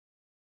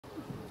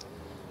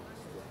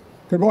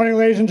Good morning,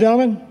 ladies and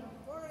gentlemen.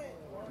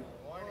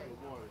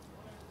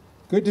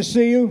 Good to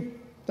see you.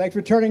 Thanks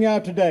for turning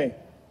out today.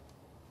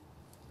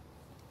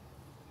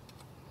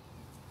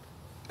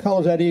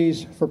 Colors at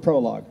ease for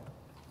prologue.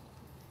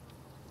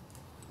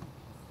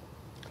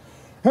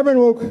 Herman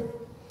Wouk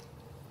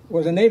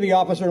was a Navy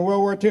officer in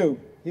World War II.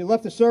 He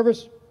left the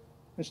service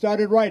and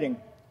started writing.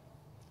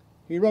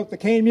 He wrote The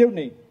Caine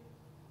Mutiny.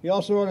 He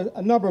also wrote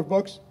a number of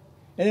books.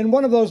 And in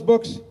one of those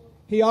books,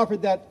 he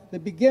offered that the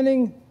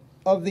beginning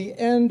of the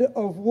end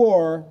of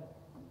war,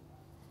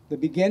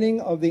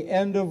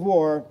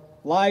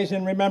 lies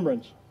in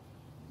remembrance.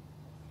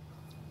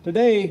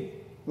 Today,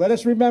 let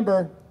us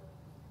remember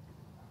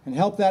and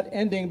help that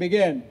ending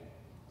begin.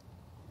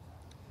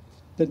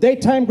 The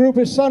date time group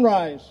is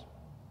sunrise,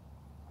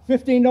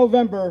 15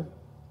 November,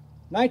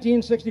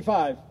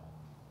 1965.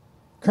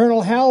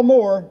 Colonel Hal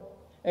Moore,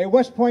 a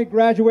West Point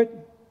graduate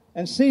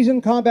and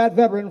seasoned combat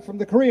veteran from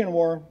the Korean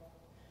War,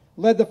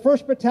 led the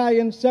 1st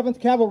Battalion, 7th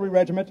Cavalry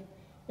Regiment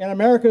in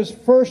America's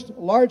first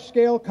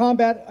large-scale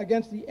combat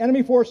against the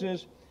enemy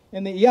forces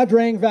in the Ia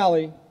Drang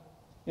Valley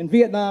in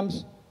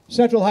Vietnam's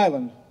Central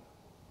Highlands.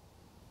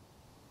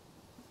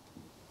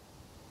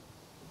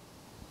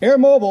 Air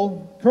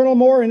mobile, Colonel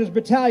Moore and his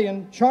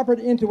battalion choppered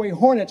into a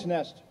hornet's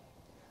nest,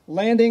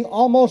 landing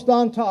almost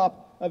on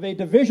top of a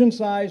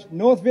division-sized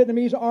North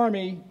Vietnamese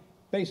Army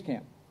base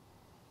camp.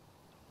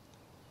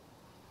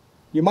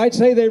 You might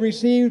say they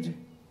received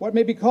what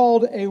may be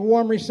called a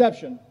warm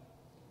reception,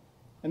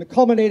 and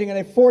culminating in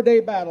a 4-day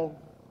battle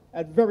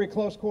at very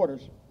close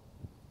quarters.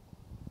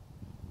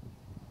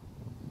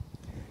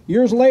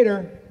 Years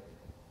later,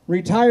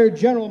 retired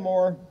General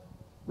Moore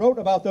wrote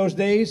about those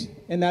days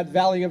in that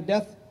valley of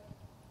death.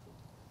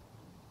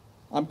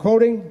 I'm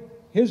quoting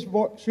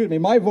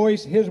my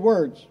voice, his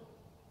words.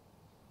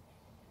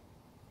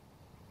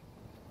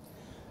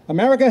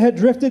 America had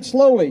drifted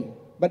slowly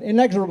but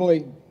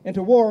inexorably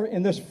into war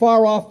in this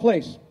far-off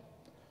place,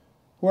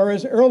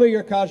 whereas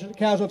earlier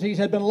casualties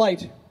had been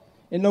light.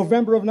 In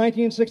November of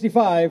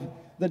 1965,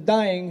 the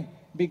dying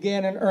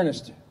began in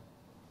earnest.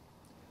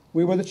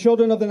 We were the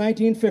children of the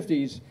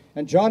 1950s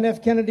and John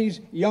F. Kennedy's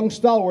young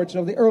stalwarts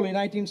of the early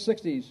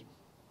 1960s.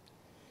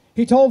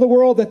 He told the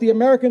world that the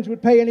Americans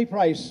would pay any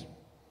price,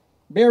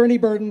 bear any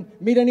burden,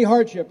 meet any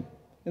hardship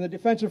in the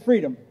defense of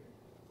freedom.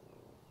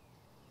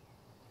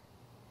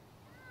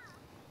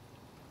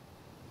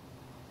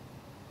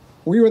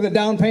 We were the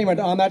down payment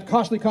on that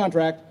costly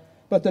contract,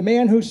 but the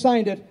man who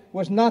signed it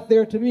was not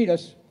there to meet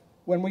us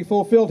when we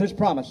fulfilled his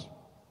promise.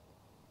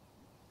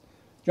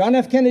 John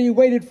F. Kennedy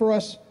waited for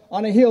us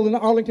on a hill in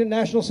Arlington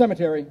National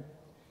Cemetery,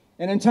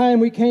 and in time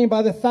we came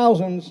by the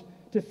thousands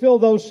to fill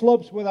those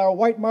slopes with our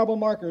white marble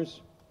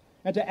markers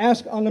and to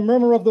ask on the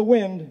murmur of the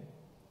wind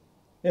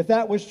if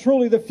that was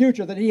truly the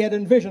future that he had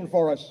envisioned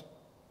for us.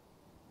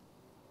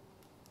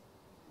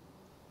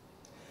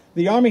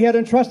 The Army had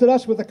entrusted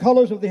us with the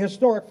colors of the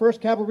historic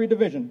 1st Cavalry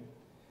Division.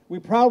 We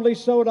proudly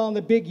sewed on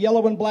the big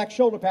yellow and black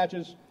shoulder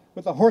patches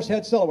with the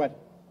horsehead silhouette.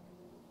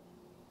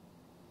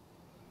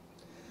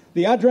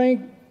 The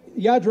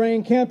Ia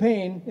Drang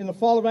campaign in the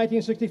fall of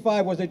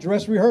 1965 was a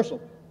dress rehearsal,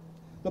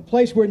 the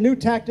place where new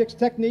tactics,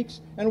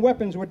 techniques, and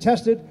weapons were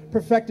tested,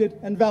 perfected,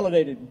 and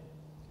validated.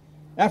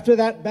 After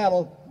that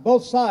battle,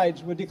 both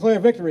sides would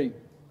declare victory,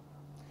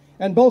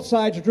 and both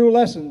sides drew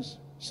lessons,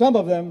 some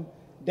of them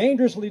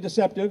dangerously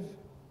deceptive,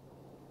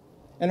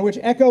 and which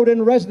echoed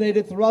and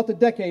resonated throughout the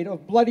decade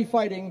of bloody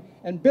fighting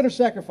and bitter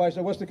sacrifice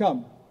that was to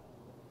come.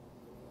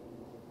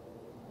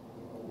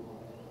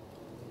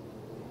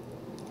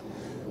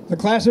 The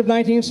class of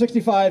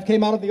 1965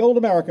 came out of the old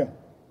America,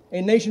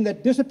 a nation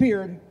that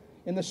disappeared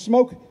in the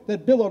smoke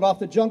that billowed off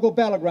the jungle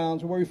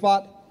battlegrounds where we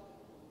fought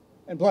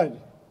and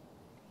bled.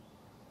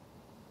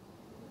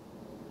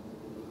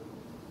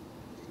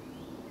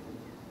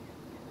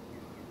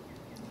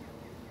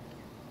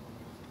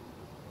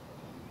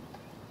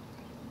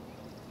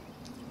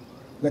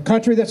 The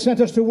country that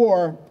sent us to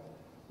war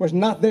was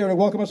not there to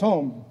welcome us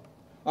home.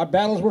 Our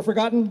battles were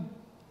forgotten.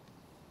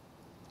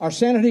 Our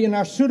sanity and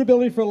our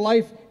suitability for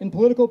life in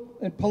political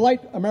and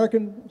polite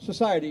American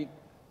society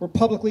were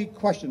publicly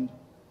questioned.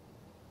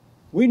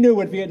 We knew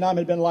what Vietnam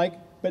had been like,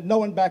 but no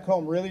one back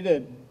home really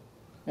did.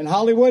 And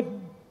Hollywood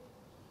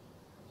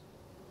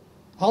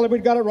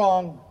got it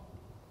wrong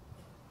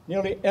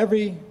nearly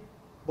every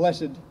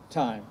blessed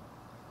time,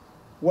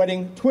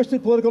 whetting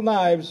twisted political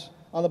knives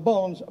on the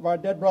bones of our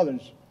dead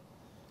brothers.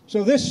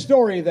 So this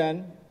story,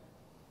 then,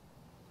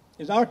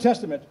 is our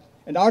testament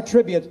and our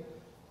tribute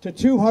to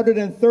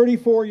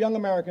 234 young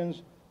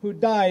Americans who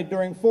died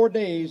during 4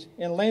 days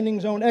in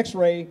Landing Zone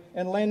X-Ray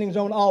and Landing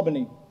Zone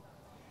Albany,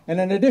 and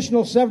an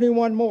additional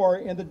 71 more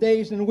in the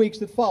days and weeks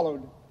that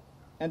followed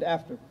and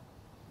after,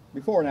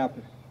 before and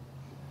after,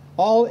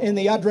 all in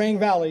the Ia Drang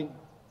Valley,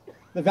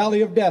 the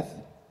Valley of Death,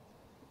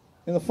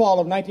 in the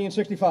fall of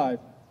 1965.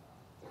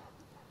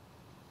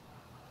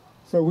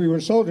 So we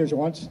were soldiers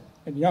once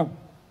and young.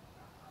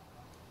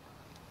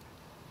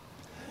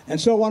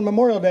 And so on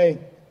Memorial Day,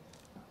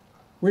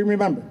 we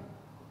remember.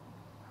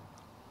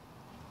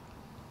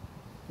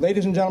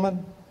 Ladies and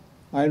gentlemen,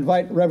 I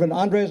invite Reverend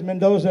Andres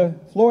Mendoza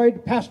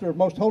Floyd, pastor of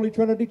Most Holy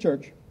Trinity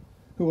Church,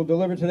 who will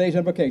deliver today's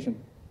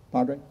invocation.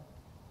 Padre.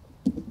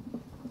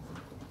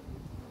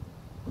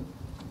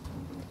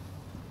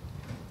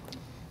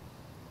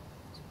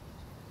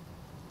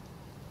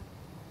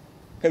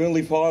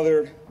 Heavenly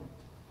Father,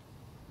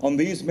 on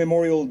this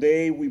Memorial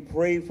Day, we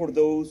pray for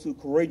those who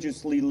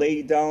courageously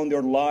lay down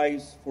their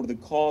lives for the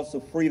cause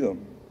of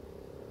freedom.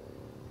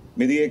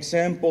 May the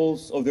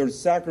examples of their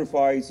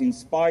sacrifice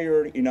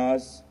inspire in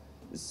us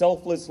the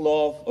selfless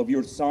love of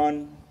your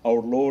Son,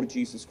 our Lord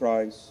Jesus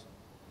Christ.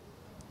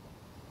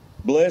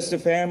 Bless the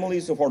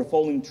families of our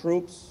fallen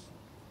troops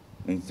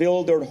and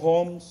fill their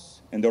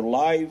homes and their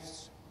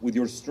lives with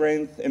your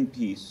strength and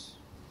peace.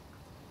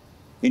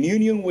 In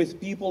union with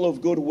people of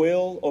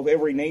goodwill of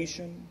every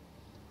nation,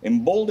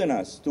 embolden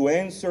us to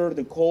answer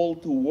the call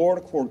to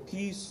work for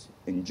peace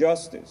and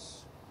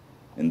justice,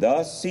 and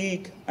thus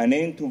seek an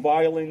end to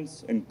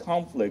violence and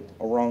conflict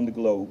around the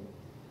globe.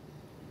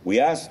 We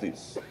ask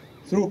this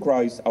through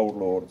Christ our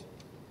Lord.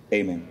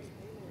 Amen.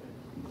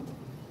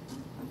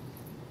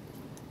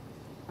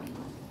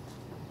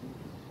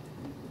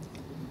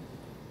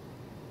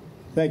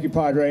 Thank you,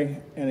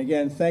 Padre. And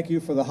again, thank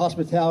you for the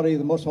hospitality of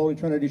the Most Holy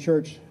Trinity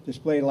Church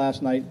displayed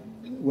last night.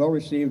 Well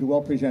received,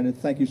 well presented.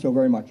 Thank you so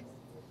very much.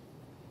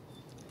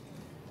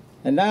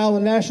 And now the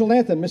national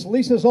anthem. Miss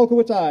Lisa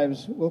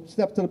Zolkowicz-Ives will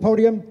step to the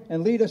podium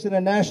and lead us in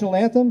a national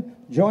anthem,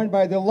 joined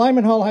by the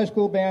Lyman Hall High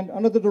School Band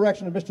under the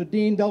direction of Mr.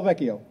 Dean Del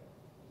Vecchio.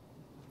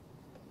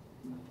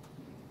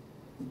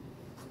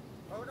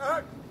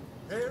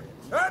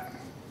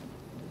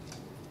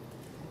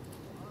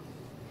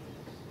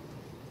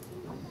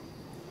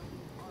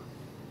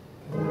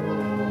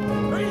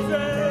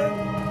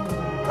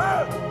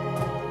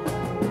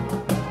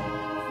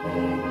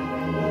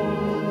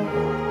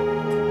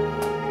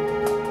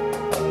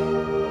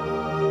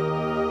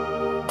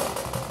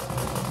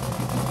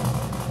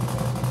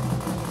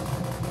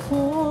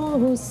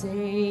 Oh,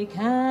 say,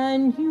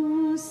 can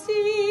you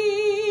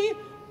see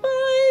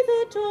by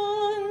the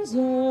dawn's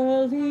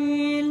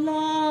early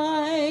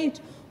light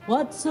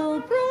what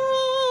so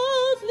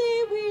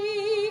proudly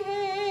we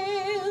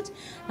hailed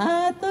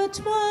at the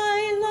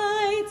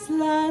twilight's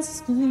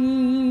last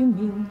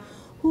gleaming,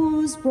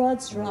 whose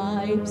broad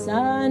stripes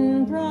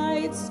and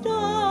bright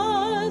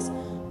stars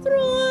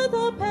through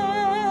the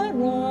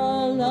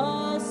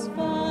perilous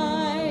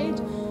fight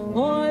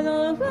o'er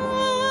the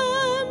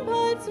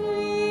ramparts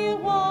we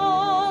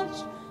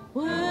watched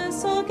were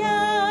so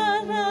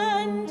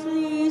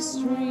gallantly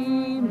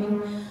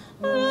streaming,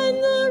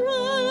 and the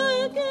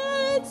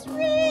rockets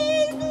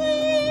wriggling,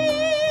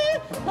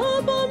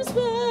 the bombs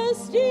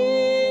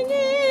bursting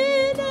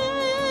in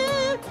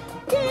air,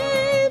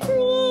 gave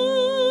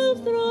proof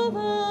through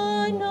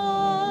the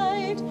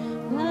night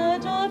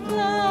that our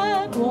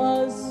flag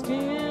was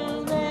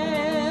still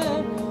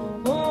there.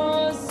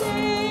 Oh,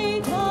 say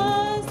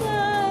does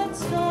that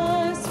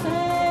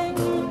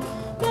star-spangled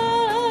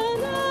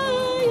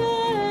banner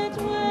yet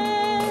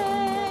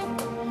wave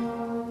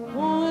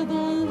o'er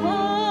the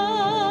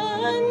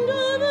land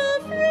of the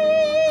free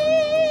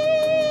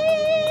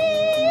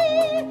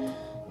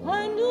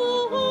and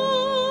the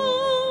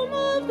home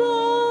of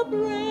the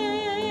brave?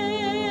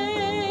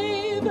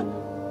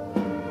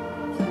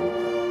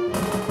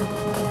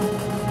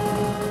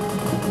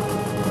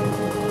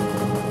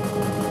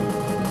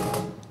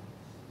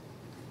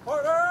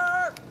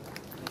 Order!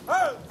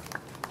 Halt!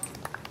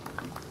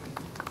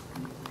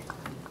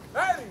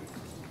 Ready!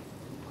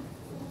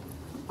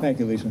 Thank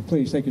you, Lisa.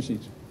 Please take your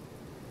seats.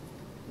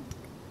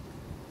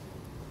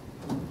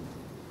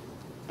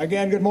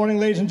 Again, good morning,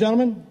 ladies and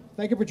gentlemen.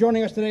 Thank you for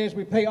joining us today as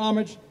we pay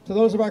homage to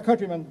those of our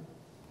countrymen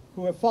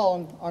who have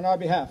fallen on our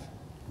behalf.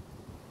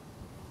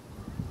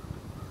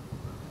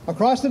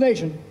 Across the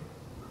nation,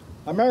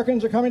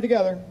 Americans are coming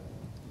together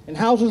in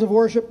houses of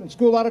worship and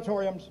school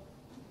auditoriums,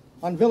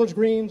 on village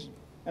greens,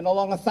 and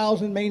along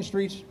 1,000 main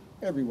streets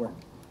everywhere.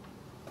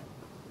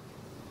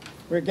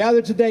 We're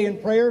gathered today in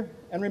prayer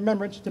and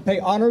remembrance to pay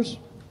honors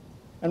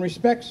and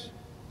respects,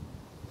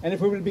 and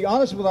if we would be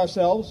honest with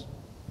ourselves,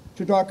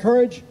 to draw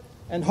courage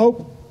and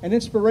hope and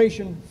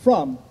inspiration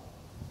from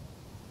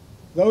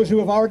those who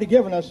have already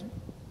given us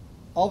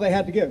all they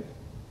had to give,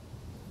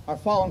 our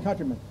fallen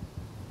countrymen.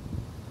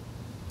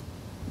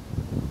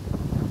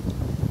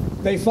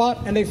 They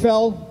fought and they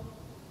fell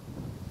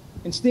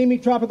in steamy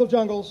tropical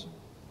jungles,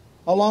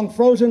 along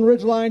frozen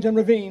ridgelines and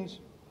ravines,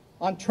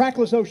 on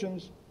trackless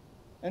oceans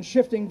and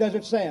shifting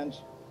desert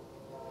sands.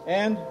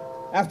 And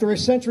after a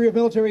century of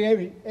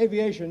military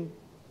aviation,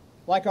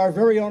 like our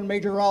very own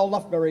Major Raoul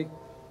Lufberry,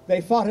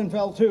 they fought and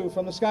fell too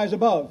from the skies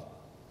above.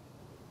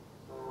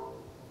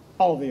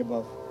 All of the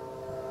above.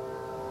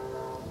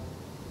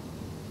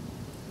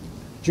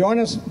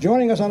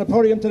 Joining us on the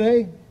podium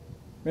today,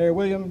 Mayor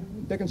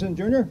William Dickinson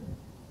Jr.,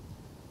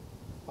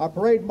 our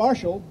parade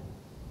marshal,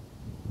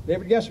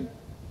 David Gesser,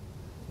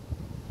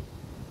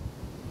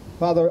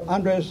 Father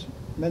Andres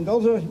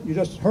Mendoza, you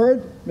just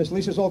heard, Miss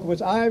Lisa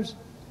Zolkowicz-Ives,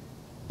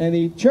 and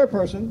the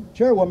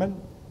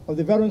chairwoman of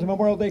the Veterans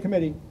Memorial Day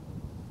Committee,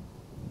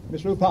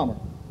 Miss Ruth Palmer.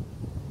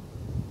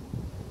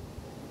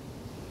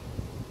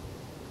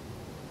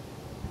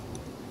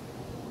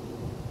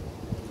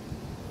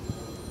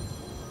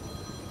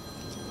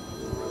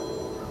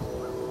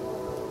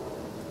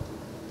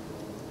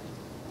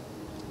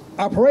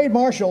 Our parade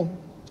marshal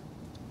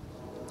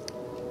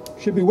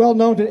should be well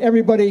known to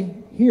everybody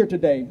here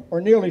today,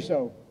 or nearly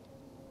so.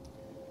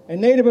 A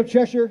native of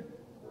Cheshire,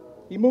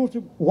 he moved to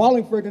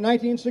Wallingford in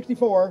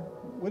 1964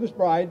 with his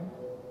bride,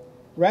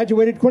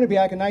 graduated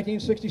Quinnipiac in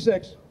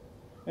 1966,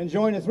 and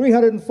joined the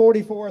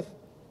 344th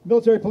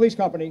Military Police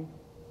Company,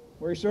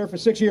 where he served for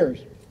 6 years.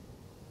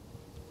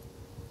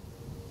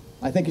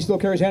 I think he still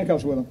carries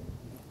handcuffs with him.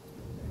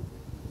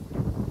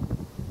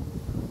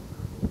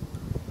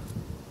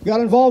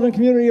 Got involved in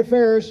community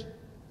affairs,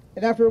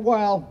 and after a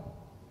while,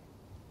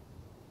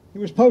 he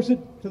was posted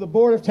to the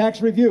Board of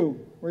Tax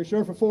Review, where he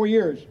served for 4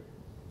 years.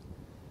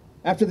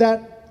 After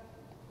that,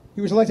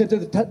 he was elected to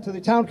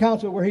the town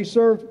council, where he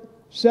served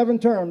 7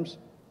 terms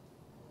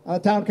on the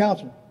town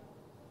council.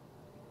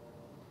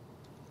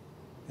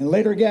 And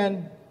later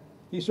again,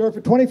 he served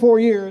for 24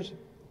 years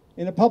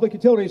in the Public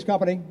Utilities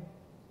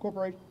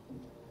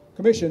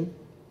Commission,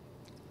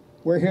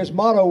 where his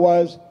motto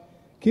was,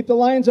 keep the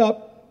lines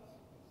up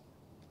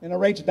and the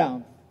rates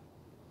down.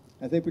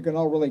 I think we can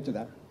all relate to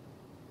that.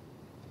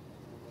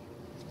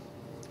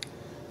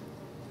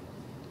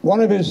 One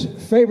of his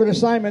favorite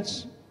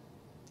assignments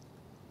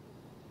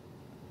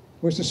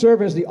was to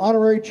serve as the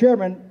honorary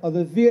chairman of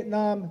the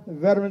Vietnam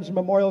Veterans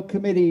Memorial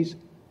Committee's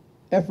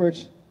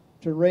efforts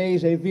to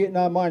raise a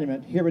Vietnam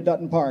monument here at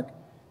Dutton Park.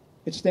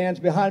 It stands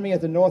behind me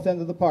at the north end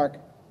of the park.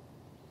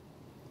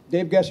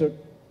 Dave Gessert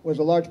was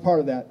a large part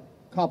of that.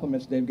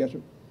 Compliments, Dave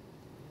Gessert.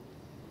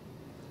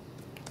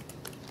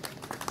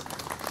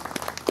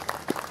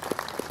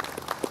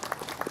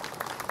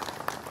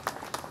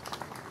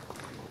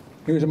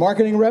 He was a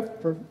marketing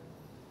rep for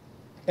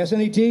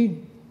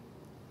SNET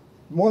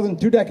more than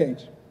 2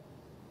 decades.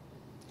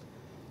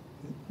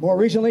 More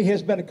recently, he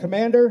has been a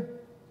commander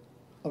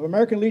of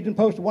American Legion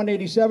Post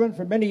 187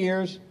 for many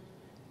years,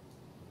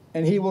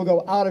 and he will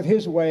go out of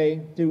his way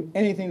to do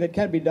anything that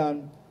can be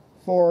done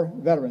for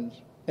veterans,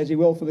 as he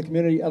will for the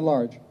community at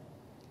large.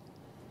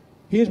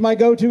 He is my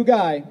go-to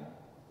guy.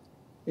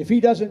 If he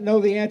doesn't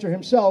know the answer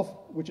himself,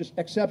 which is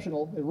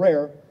exceptional and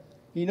rare,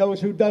 he knows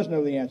who does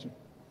know the answer.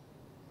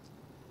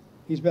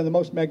 He's been the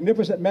most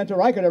magnificent mentor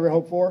I could ever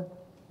hope for.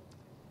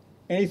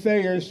 Any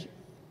failures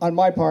on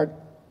my part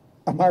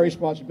are my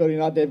responsibility,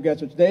 not Dave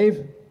Getzett's.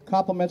 Dave,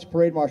 compliments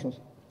parade marshals.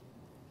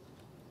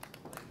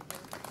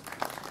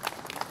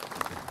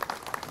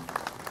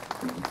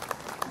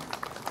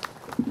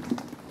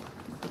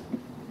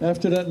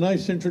 After that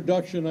nice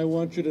introduction, I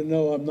want you to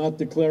know I'm not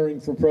declaring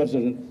for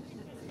president.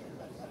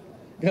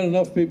 Got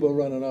enough people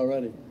running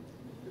already.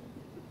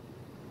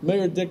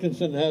 Mayor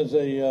Dickinson has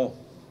a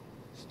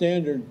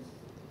standard.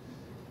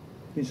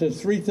 He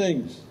says 3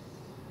 things: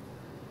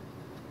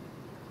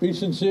 be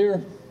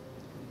sincere,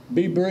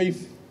 be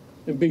brief,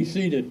 and be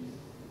seated.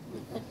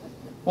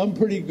 I'm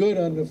pretty good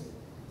on the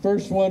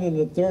first one and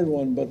the third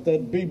one, but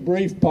that be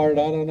brief part,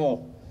 I don't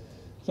know.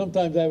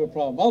 Sometimes I have a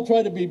problem. I'll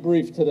try to be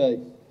brief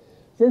today.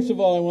 First of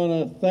all, I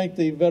want to thank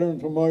the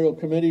Veterans Memorial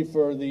Committee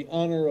for the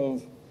honor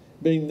of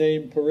being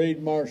named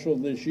Parade Marshal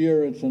this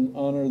year. It's an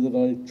honor that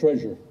I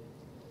treasure.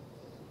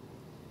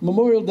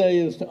 Memorial Day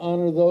is to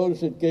honor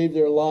those that gave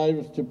their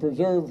lives to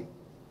preserve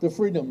the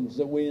freedoms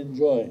that we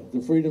enjoy, the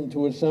freedom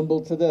to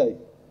assemble today.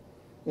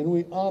 And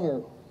we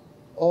honor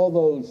all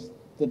those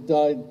that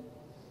died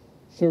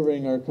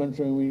serving our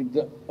country. We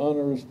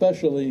honor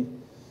especially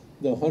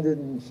the 100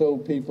 and so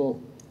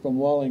people from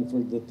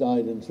Wallingford that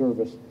died in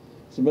service.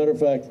 As a matter of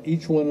fact,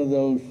 each one of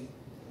those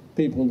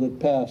people that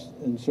passed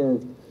and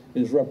served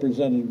is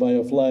represented by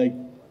a flag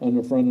on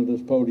the front of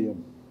this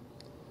podium.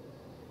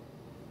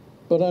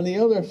 But on the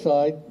other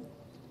side,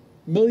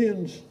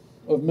 millions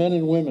of men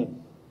and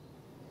women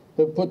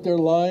have put their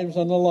lives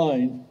on the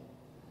line,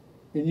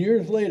 and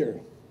years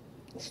later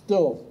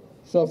still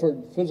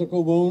suffered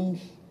physical wounds,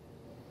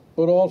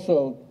 but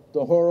also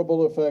the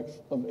horrible effects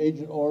of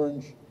Agent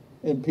Orange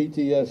and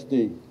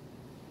PTSD.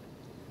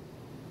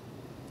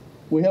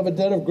 We have a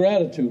debt of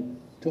gratitude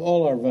to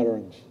all our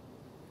veterans: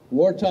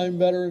 wartime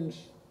veterans,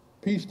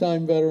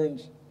 peacetime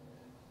veterans,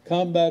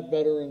 combat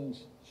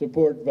veterans,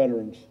 support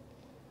veterans.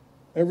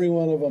 Every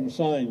one of them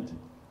signed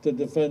to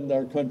defend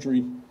our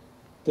country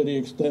to the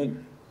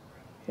extent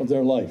of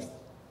their life.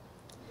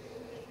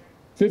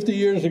 50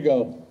 years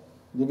ago,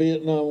 the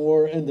Vietnam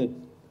War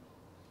ended,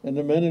 and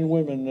the men and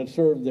women that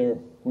served there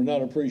were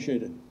not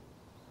appreciated,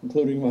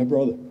 including my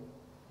brother.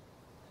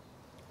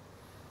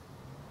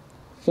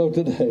 So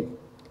today,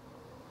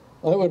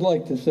 I would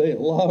like to say a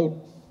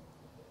loud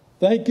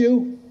thank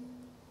you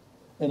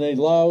and a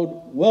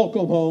loud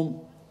welcome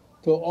home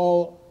to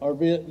all our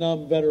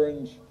Vietnam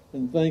veterans,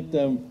 and thank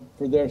them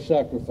for their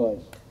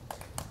sacrifice.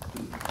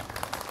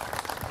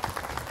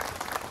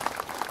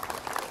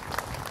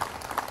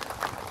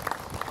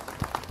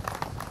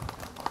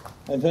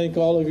 I thank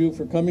all of you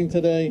for coming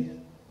today,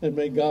 and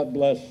may God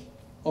bless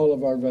all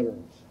of our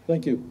veterans.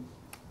 Thank you.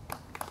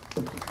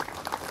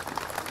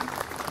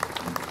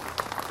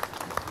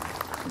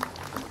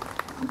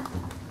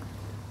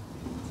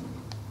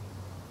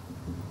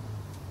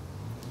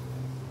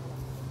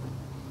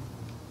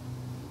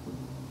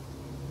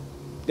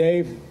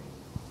 Dave,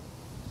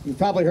 You've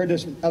probably heard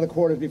this in other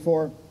quarters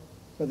before,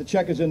 but the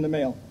check is in the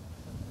mail.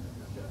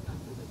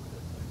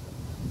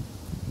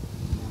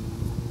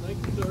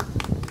 Thank you, sir.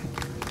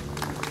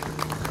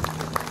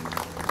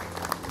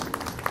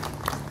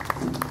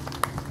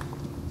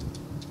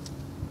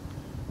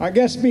 Our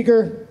guest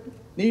speaker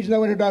needs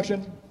no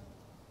introduction,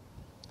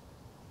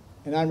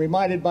 and I'm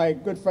reminded by a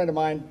good friend of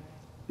mine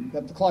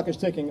that the clock is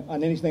ticking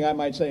on anything I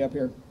might say up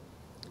here.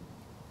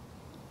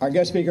 Our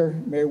guest speaker,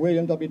 Mayor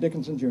William W.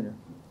 Dickinson, Jr.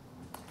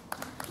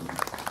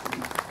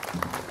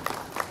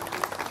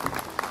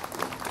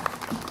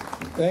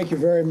 Thank you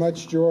very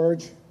much,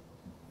 George.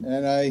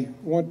 And I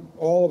want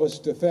all of us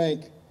to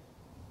thank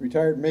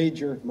retired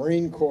Major,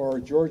 Marine Corps,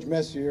 George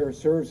Messier,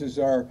 serves as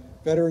our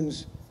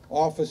Veterans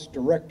Office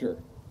Director.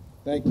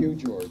 Thank you,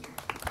 George.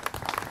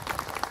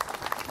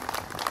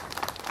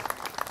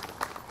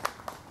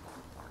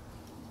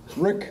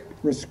 Rick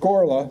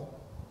Riscorla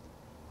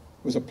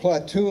was a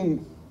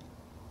platoon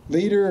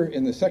leader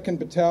in the 2nd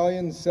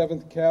Battalion,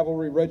 7th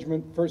Cavalry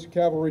Regiment, 1st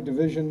Cavalry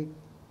Division,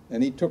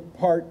 and he took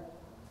part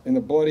in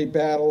the bloody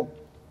battle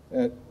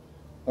at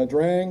Nha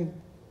Trang,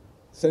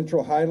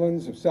 Central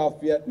Highlands of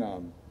South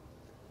Vietnam.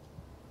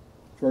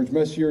 George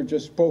Messier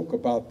just spoke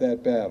about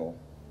that battle.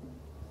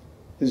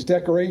 His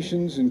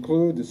decorations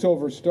include the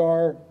Silver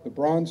Star, the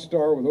Bronze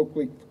Star with Oak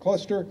Leaf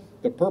Cluster,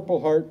 the Purple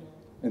Heart,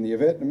 and the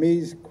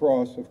Vietnamese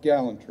Cross of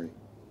Gallantry.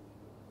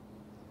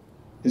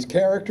 His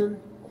character,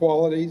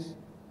 qualities,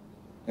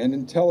 and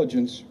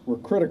intelligence were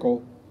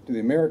critical to the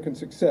American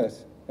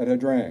success at Nha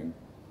Trang.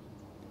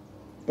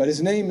 But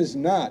his name is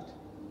not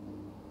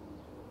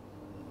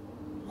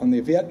on the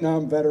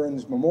Vietnam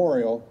Veterans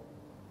Memorial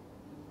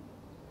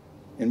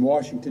in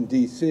Washington,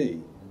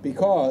 D.C.,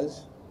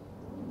 because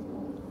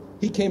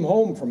he came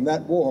home from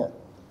that war.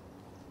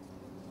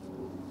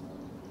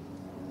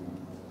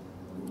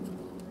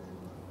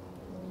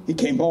 He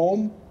came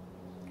home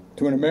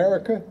to an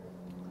America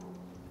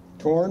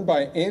torn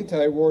by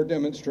anti-war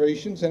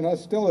demonstrations and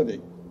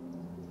hostility.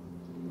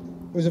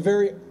 It was a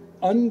very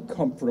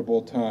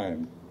uncomfortable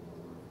time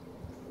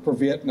for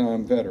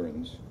Vietnam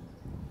veterans.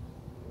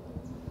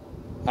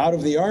 Out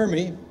of the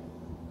Army,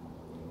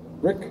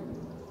 Rick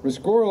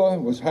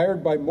Riscorla was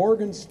hired by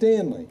Morgan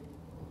Stanley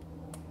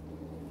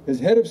as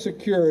head of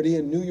security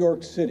in New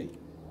York City.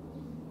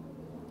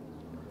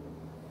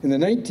 In the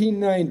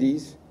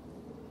 1990s,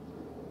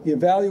 he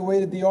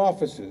evaluated the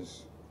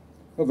offices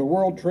of the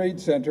World Trade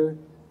Center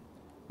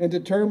and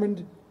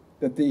determined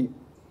that the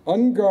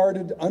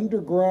unguarded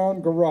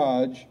underground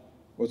garage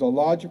was a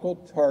logical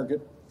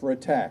target for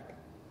attack.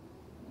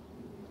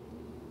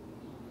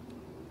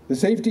 The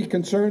safety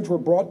concerns were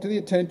brought to the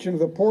attention of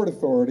the Port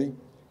Authority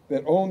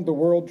that owned the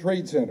World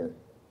Trade Center.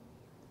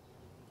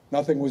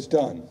 Nothing was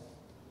done.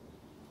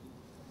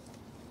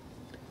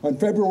 On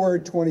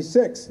February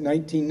 26,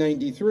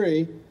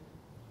 1993,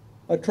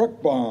 a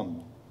truck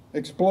bomb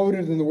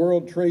exploded in the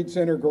World Trade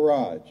Center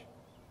garage.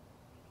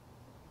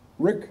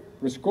 Rick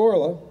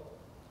Riscorla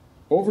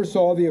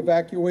oversaw the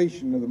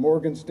evacuation of the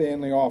Morgan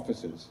Stanley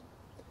offices.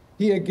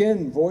 He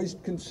again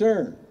voiced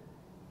concern,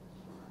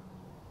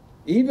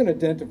 even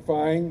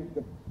identifying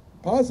the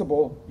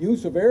possible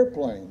use of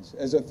airplanes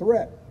as a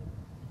threat.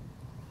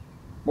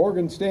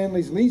 Morgan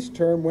Stanley's lease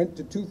term went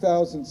to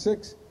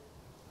 2006,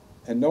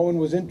 and no one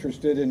was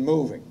interested in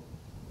moving.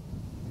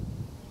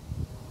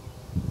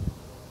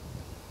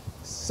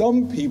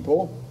 Some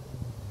people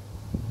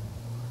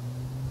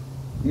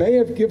may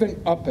have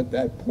given up at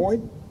that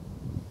point.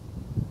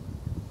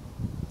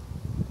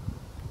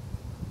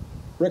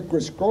 Rick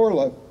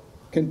Riscorla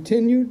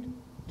continued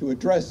to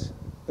address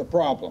the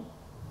problem.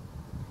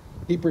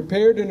 He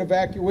prepared an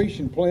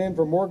evacuation plan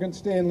for Morgan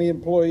Stanley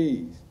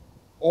employees.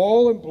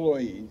 All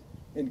employees,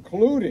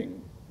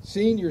 including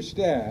senior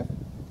staff,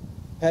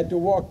 had to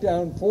walk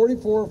down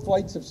 44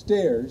 flights of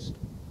stairs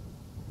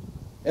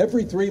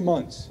every 3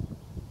 months,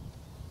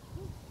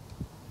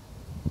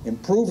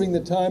 improving the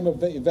time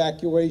of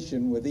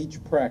evacuation with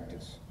each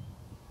practice.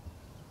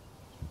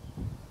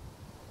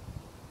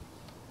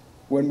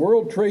 When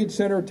World Trade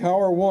Center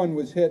Tower 1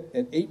 was hit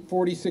at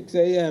 8:46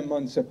 a.m.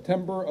 on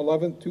September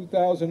 11,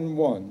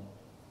 2001,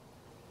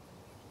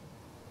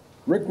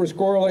 Rick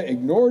Riscorla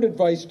ignored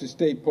advice to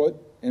stay put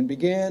and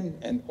began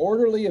an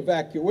orderly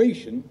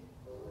evacuation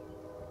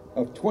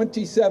of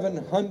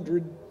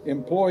 2,700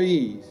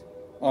 employees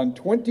on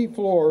 20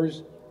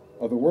 floors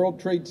of the World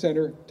Trade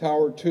Center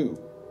Tower 2,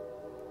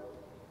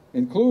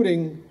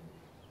 including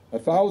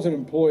 1,000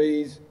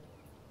 employees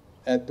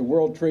at the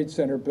World Trade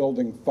Center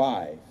Building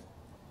 5.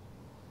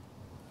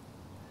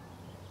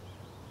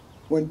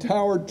 When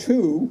Tower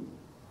 2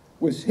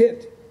 was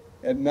hit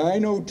at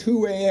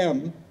 9:02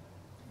 a.m.,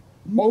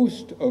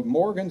 most of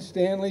Morgan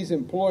Stanley's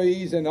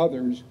employees and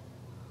others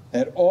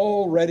had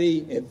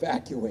already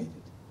evacuated.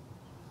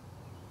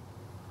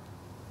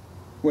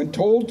 When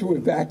told to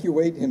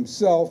evacuate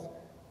himself,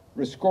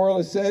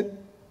 Riscorla said,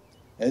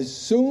 "As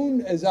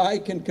soon as I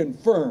can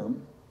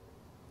confirm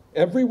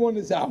everyone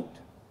is out."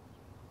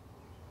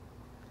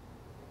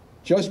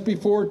 Just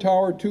before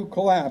Tower 2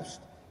 collapsed,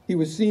 he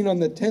was seen on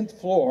the 10th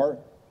floor,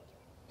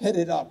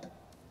 headed up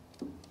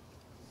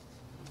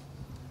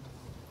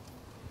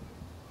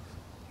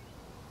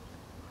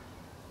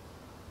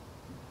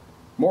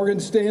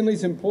Morgan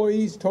Stanley's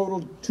employees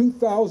totaled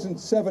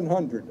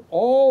 2,700.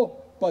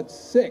 All but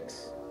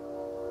 6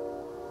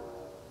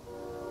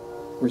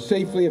 were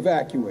safely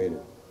evacuated.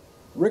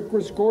 Rick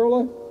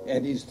Rescorla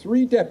and his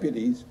 3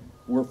 deputies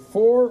were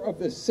 4 of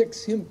the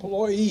 6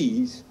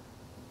 employees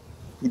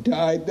who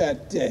died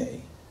that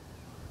day.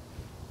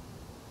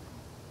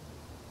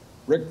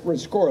 Rick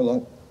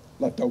Rescorla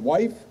left a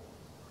wife,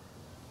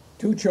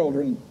 2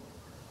 children,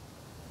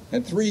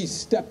 and 3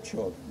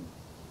 stepchildren.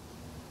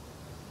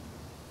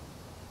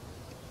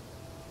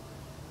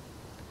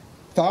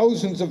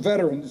 Thousands of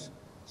veterans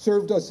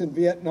served us in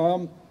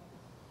Vietnam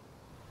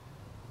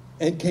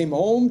and came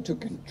home to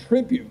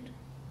contribute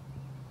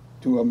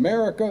to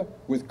America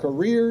with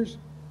careers,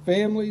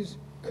 families,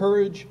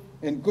 courage,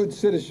 and good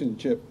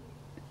citizenship,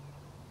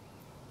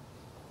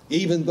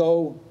 even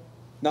though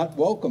not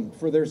welcomed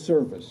for their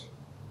service.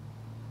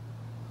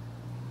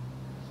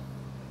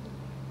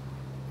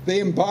 They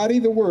embody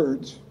the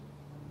words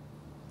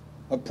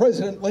of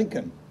President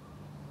Lincoln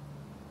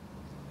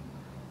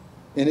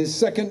in his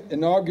second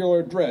inaugural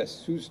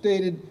address, who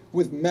stated,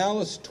 "With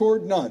malice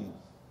toward none,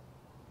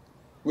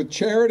 with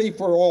charity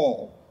for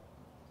all,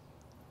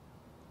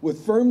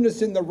 with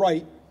firmness in the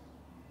right,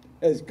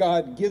 as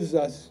God gives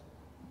us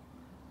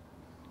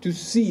to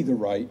see the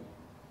right,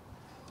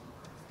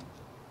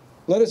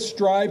 let us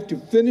strive to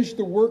finish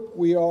the work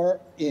we are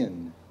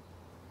in,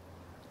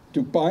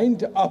 to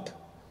bind up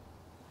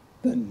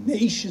the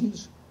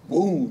nation's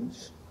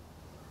wounds."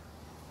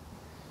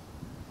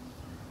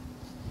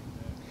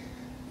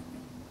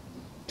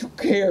 To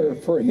care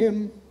for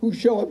him who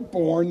shall have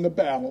borne the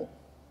battle,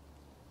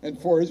 and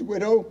for his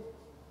widow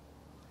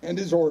and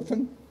his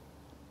orphan,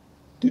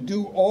 to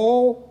do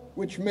all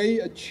which may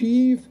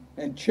achieve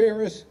and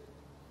cherish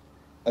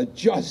a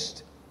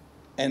just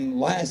and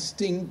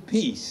lasting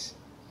peace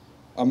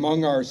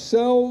among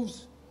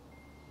ourselves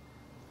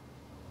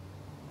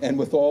and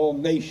with all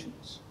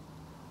nations.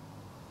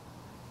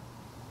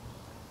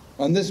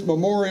 On this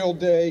Memorial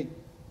Day,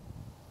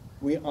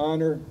 we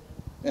honor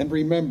and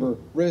remember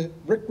Rick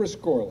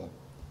Rescorla,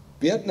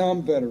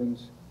 Vietnam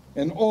veterans,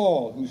 and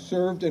all who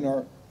served in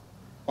our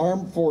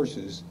armed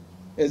forces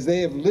as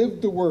they have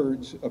lived the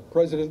words of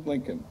President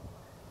Lincoln.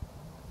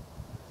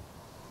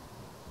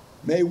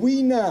 May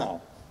we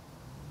now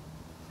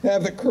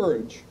have the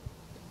courage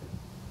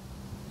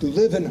to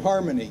live in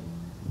harmony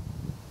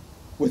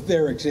with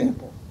their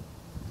example.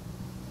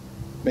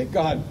 May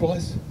God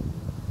bless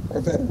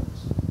our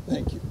veterans.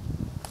 Thank you.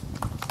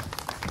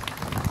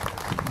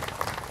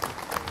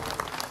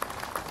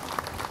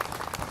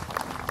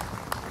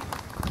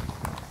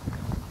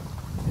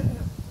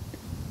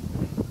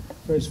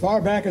 For as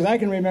far back as I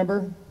can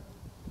remember,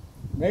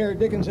 Mayor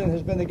Dickinson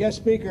has been the guest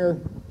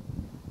speaker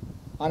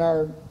on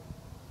our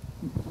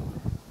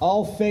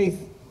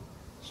all-faith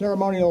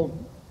ceremonial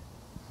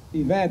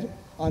event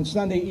on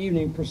Sunday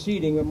evening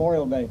preceding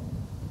Memorial Day.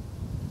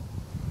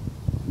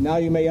 Now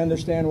you may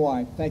understand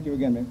why. Thank you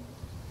again, Mayor.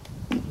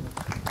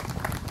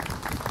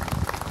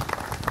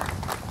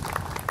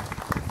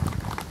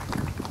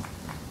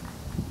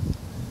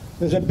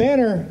 There's a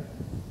banner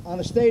on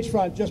the stage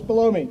front just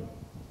below me,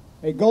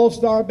 a Gold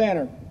Star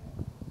banner.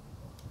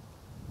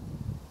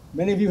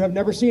 Many of you have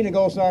never seen a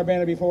Gold Star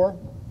banner before.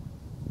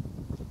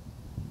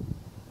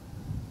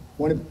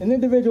 When an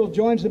individual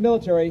joins the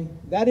military,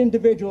 that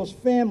individual's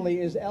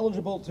family is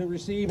eligible to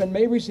receive and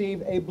may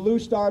receive a Blue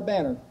Star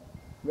banner,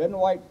 red and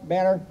white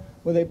banner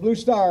with a blue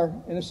star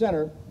in the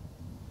center,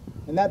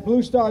 and that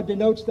blue star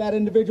denotes that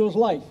individual's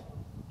life.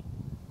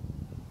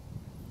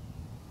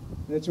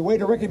 And it's a way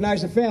to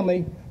recognize the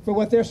family for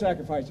what they're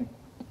sacrificing.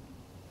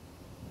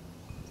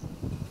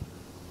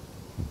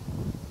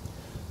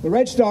 The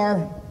red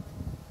star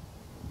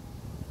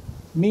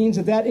means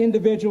that that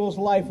individual's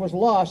life was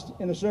lost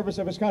in the service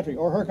of his country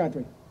or her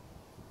country.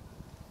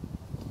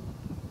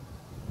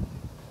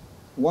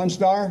 One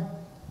star,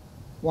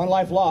 one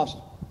life lost.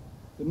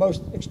 The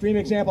most extreme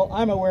example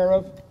I'm aware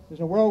of is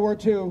in World War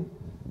II,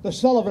 the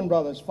Sullivan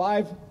brothers,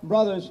 5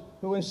 brothers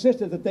who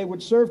insisted that they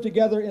would serve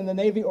together in the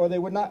Navy or they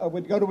would not, or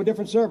would go to a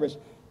different service.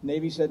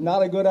 Navy said,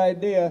 not a good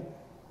idea.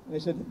 And they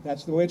said,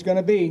 that's the way it's going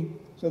to be.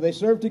 So they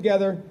served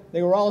together.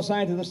 They were all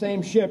assigned to the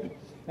same ship.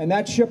 And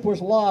that ship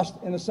was lost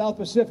in the South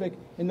Pacific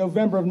in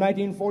November of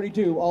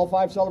 1942. All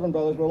 5 Sullivan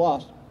brothers were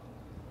lost.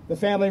 The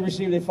family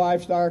received a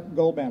 5-star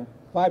gold banner,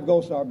 5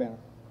 Gold Star banner.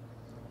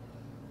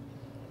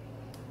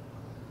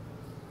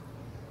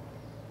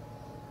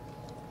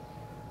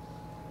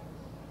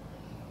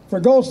 For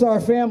Gold Star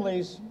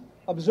families,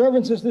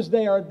 observances this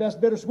day are at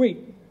best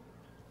bittersweet.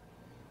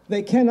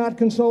 They cannot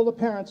console the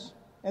parents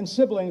and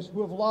siblings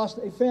who have lost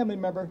a family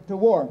member to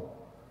war.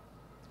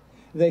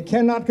 They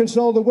cannot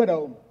console the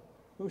widow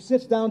who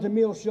sits down to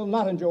meals she'll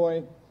not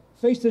enjoy,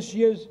 faced as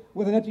she is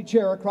with an empty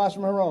chair across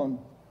from her own.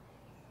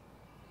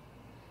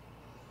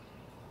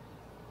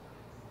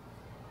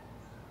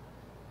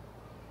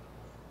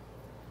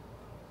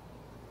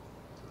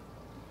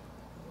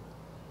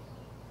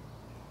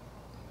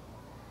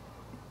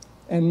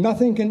 And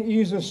nothing can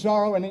ease the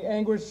sorrow and the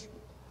anguish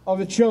of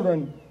the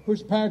children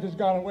whose parent has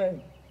gone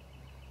away.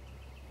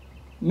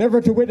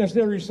 never to witness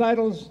their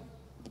recitals,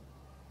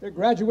 their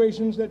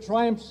graduations, their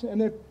triumphs, and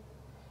their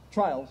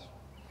trials.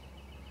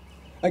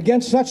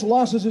 Against such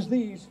losses as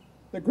these,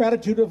 the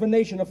gratitude of a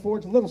nation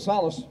affords little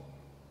solace.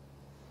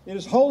 It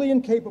is wholly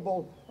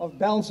incapable of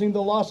balancing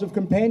the loss of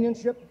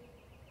companionship,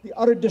 the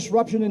utter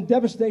disruption and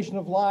devastation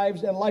of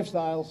lives and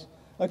lifestyles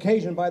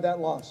occasioned by that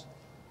loss.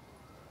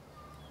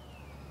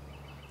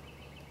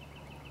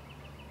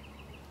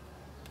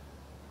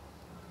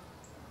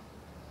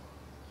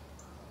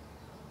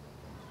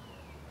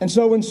 And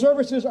so when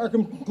services are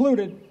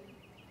concluded,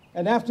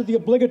 and after the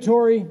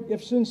obligatory,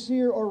 if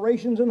sincere,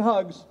 orations and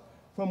hugs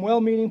from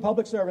well-meaning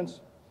public servants,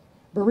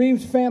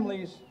 bereaved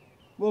families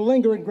will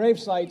linger at grave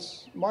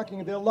sites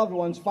marking their loved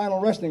one's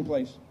final resting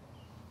place.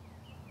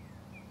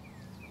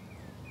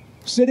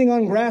 Sitting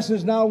on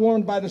grasses now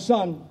warmed by the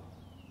sun,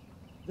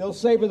 they'll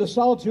savor the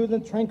solitude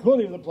and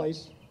tranquility of the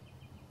place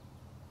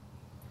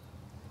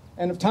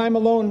and of time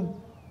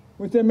alone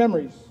with their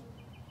memories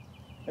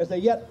as they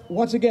yet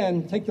once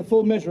again take the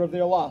full measure of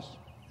their loss.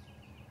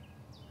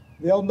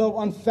 They'll know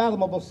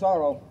unfathomable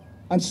sorrow,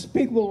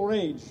 unspeakable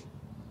rage,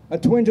 a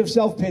twinge of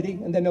self-pity,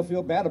 and then they'll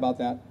feel bad about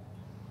that.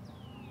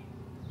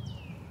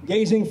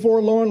 Gazing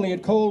forlornly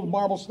at cold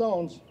marble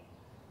stones,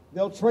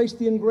 they'll trace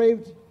the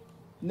engraved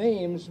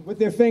names with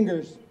their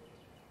fingers.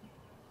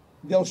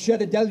 They'll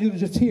shed a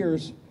deluge of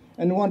tears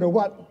and wonder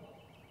what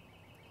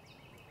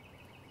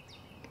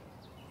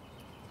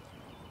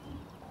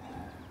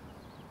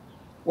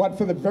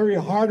for the very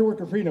hard work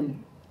of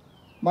freedom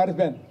might have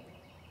been.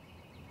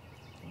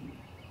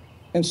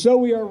 And so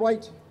we are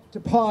right to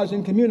pause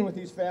in communion with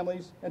these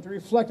families and to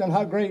reflect on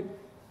how great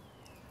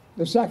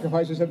their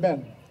sacrifices have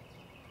been.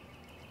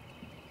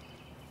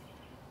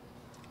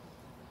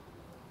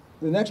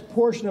 The next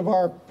portion of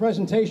our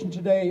presentation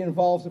today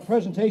involves the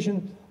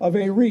presentation of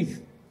a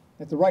wreath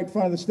at the right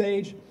front of the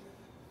stage.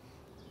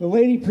 The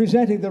lady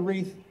presenting the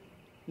wreath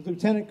is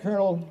Lieutenant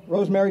Colonel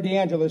Rosemary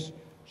DeAngelis.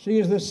 She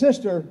is the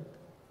sister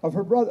of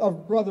her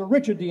brother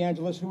Richard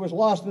DeAngelis, who was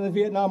lost in the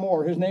Vietnam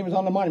War. His name is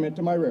on the monument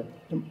to my rear,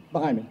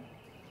 behind me.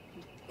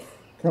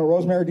 Colonel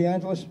Rosemary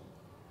DeAngelis.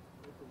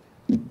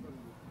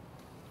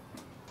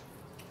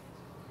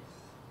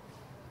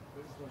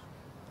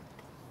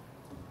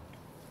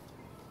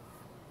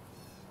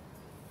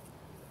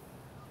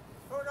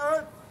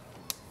 Order.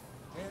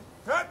 And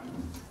cut.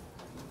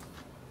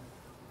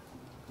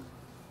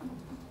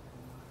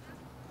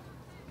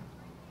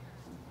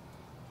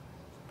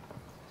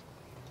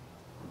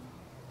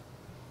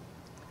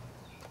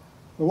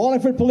 The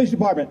Wallingford Police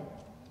Department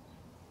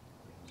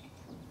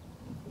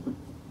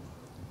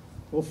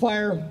will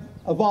fire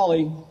a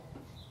volley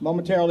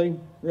momentarily.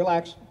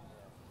 Relax.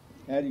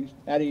 At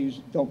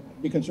ease.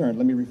 Don't be concerned.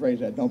 Let me rephrase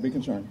that. Don't be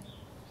concerned.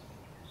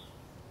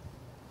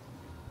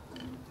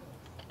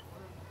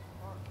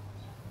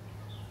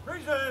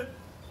 Reason.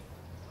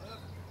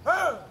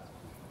 Huh.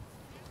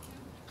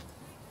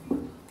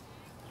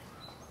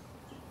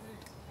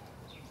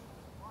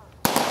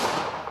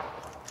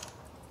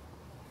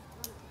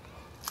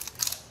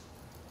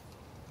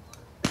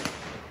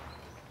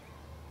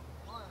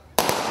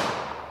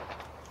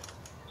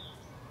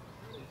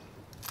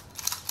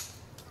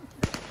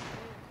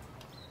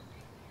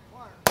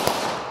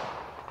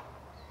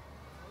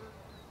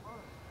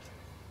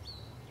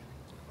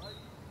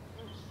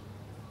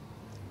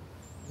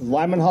 The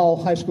Lyman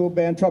Hall High School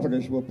Band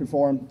trumpeters will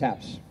perform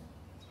taps.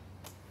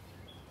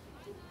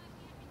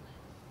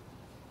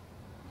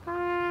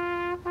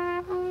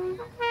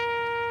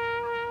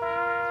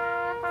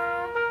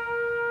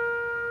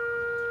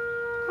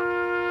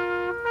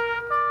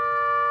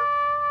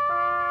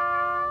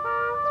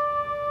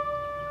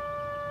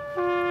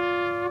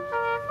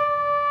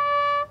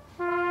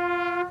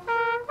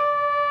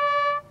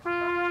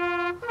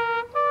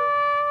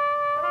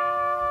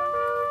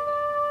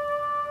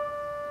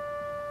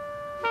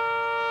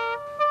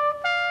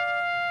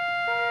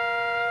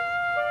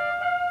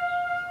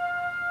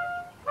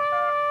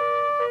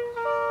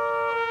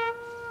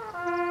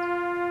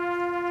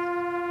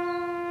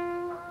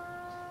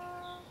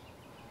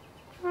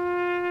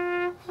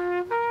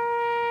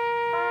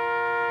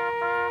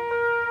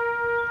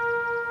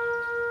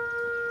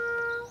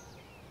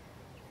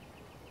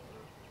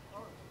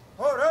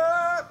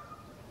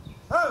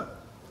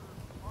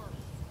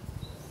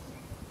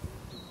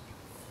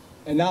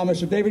 And now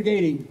Mr. David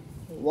Gady,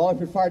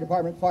 Wallingford Fire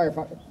Department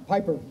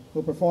Piper,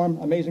 will perform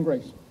Amazing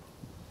Grace.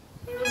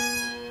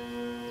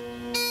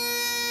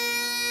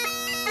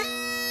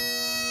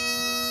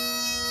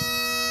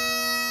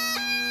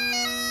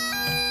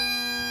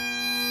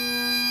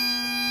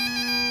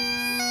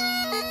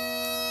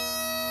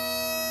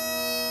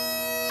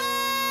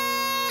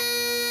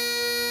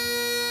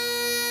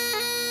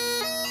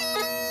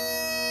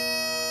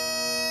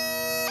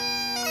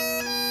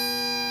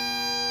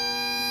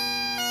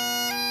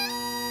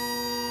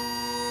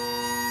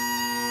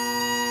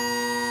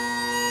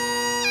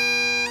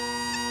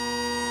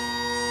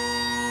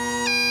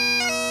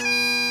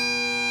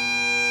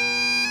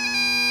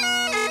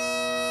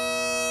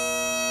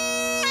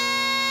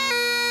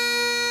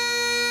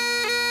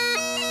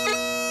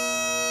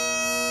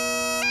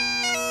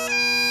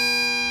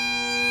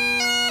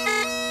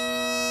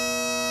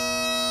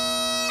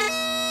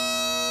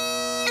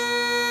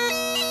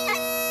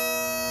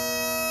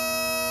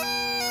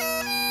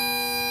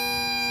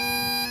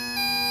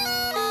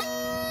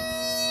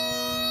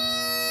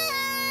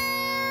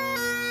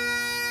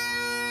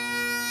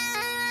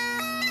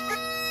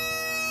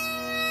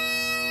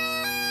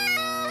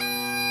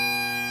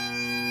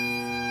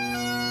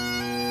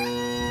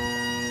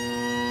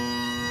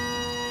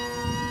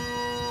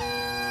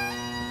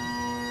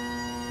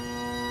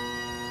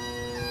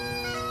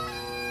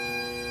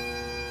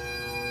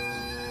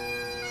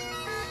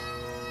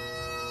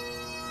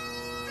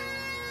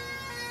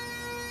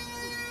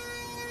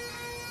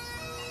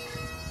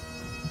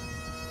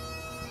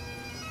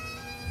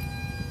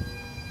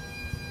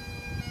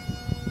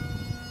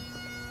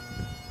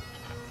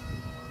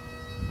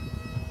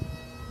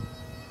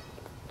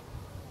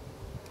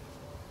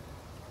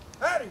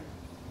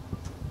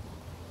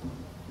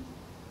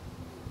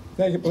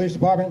 Thank you, Police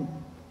Department,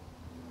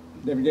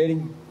 David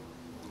Gating,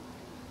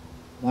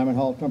 Lyman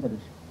Hall trumpeters.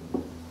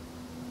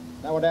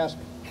 I would ask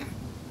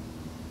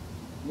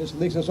Ms.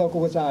 Lisa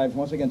Sokowitz-Ives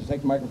once again to take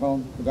the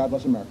microphone for God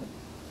Bless America.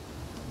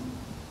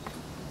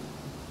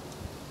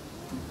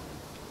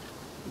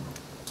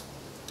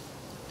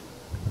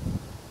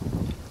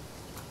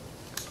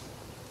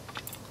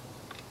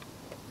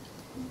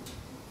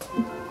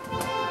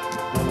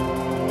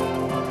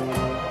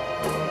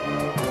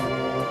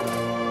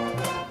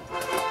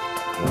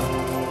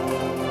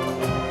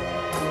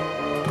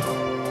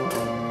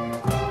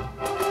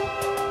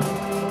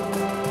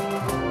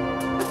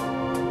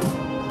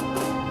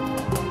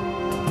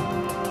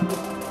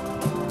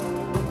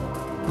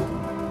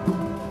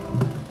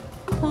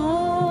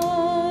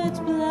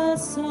 God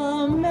bless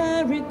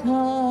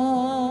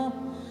America,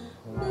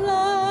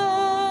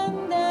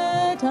 land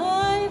that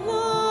I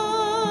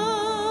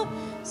love.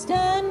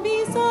 Stand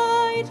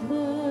beside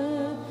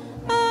her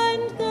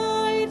and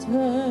guide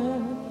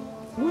her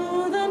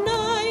through the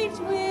night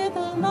with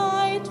a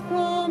light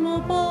from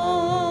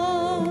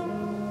above.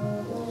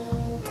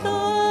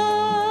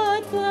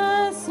 God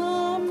bless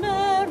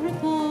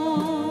America,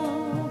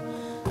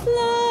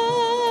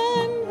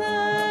 land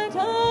that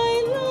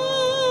I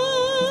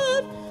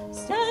love.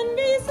 Stand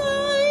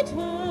beside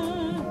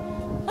her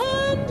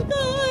and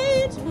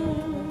guide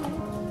her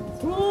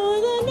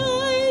through the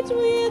night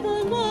with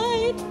a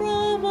light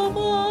from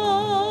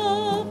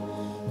above.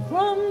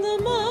 From the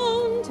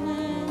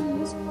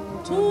mountains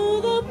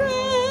to the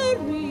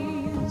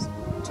prairies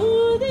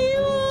to the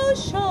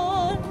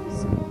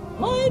oceans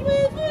wide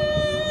within.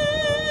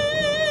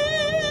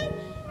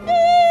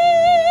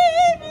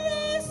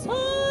 Endless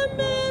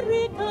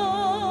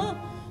America,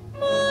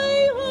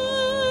 my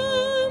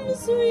home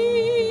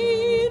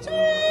sweet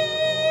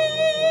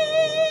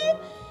dream.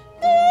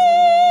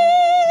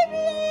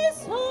 Endless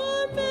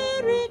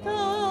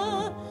America,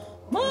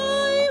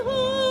 my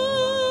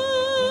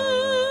home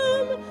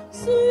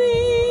sweet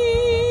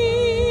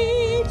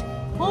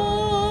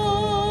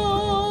home.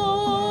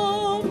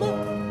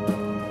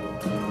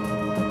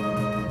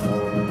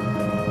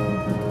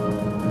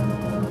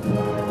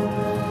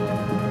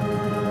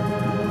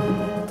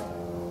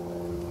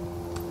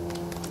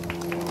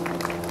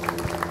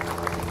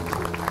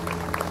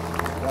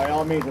 By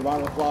all means, a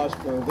round of applause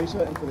for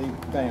Lisa and for the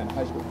band,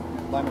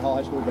 Lyman Hall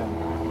High School band.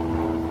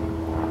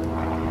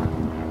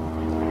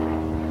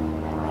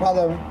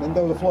 Father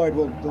Mendoza Floyd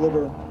will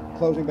deliver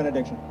closing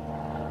benediction.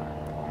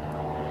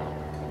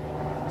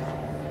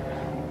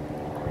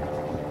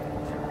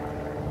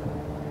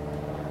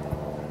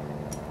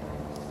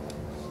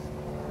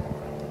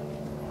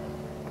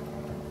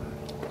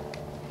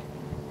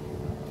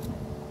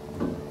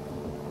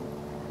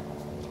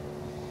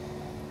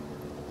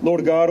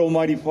 Lord God,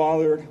 Almighty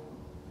Father,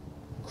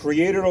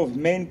 creator of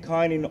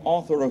mankind and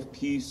author of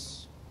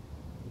peace,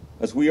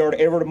 as we are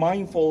ever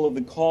mindful of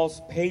the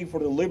cost paid for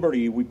the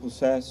liberty we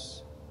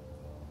possess,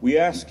 we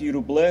ask you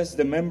to bless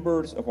the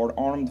members of our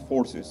armed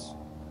forces.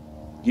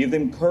 Give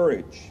them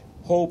courage,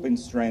 hope, and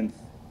strength.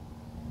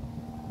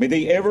 May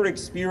they ever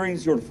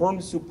experience your firm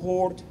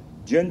support,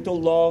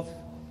 gentle love,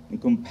 and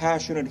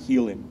compassionate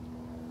healing.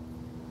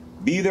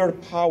 Be their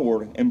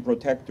power and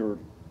protector,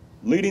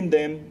 leading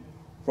them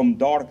from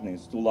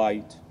darkness to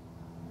light.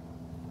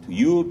 To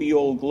you be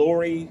all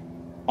glory,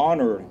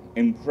 honor,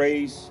 and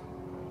praise,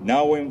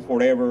 now and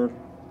forever.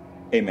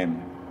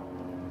 Amen.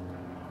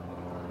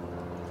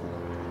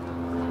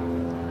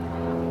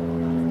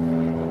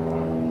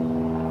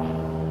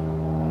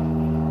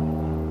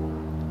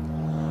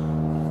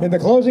 In the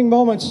closing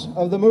moments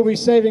of the movie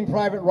Saving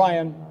Private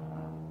Ryan,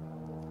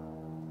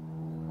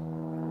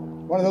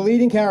 one of the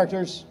leading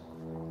characters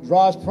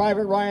draws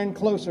Private Ryan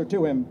closer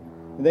to him.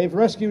 And they've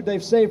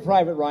saved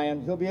Private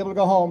Ryan. He'll be able to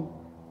go home.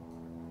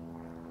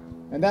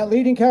 And that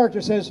leading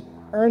character says,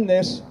 earn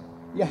this.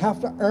 You have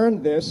to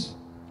earn this.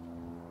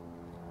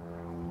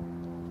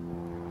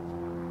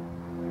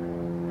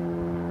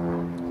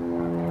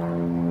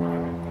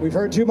 We've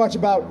heard too much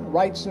about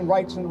rights and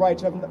rights and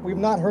rights. We've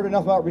not heard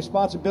enough about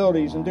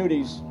responsibilities and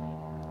duties.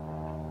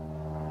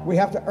 We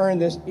have to earn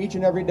this each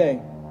and every day.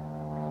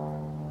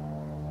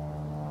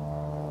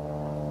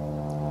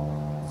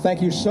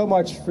 Thank you so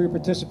much for your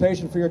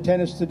participation, for your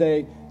attendance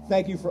today.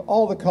 Thank you for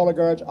all the color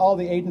guards, all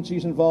the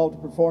agencies involved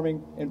in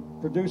performing and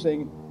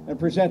producing and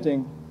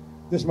presenting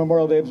this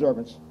Memorial Day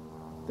observance.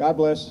 God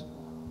bless.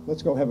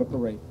 Let's go have a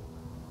parade.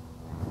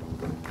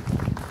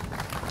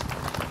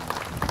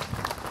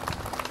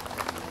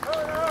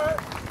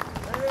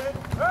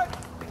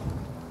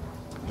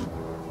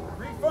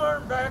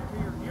 Reform back to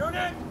your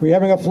unit. We're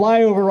having a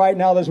flyover right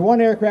now. There's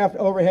one aircraft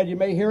overhead. You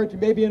may hear it. You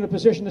may be in a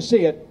position to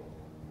see it.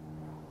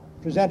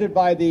 Presented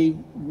by the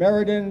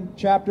Meriden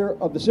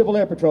chapter of the Civil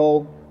Air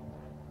Patrol,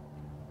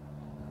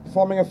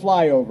 performing a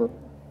flyover.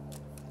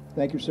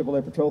 Thank you, Civil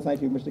Air Patrol.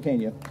 Thank you, Mr.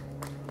 Kania.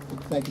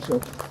 Thank you, sir.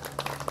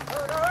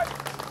 All right.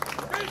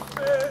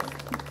 Dismiss.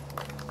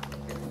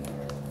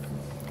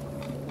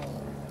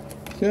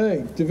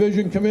 Okay,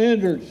 division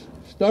commanders,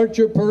 start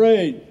your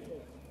parade.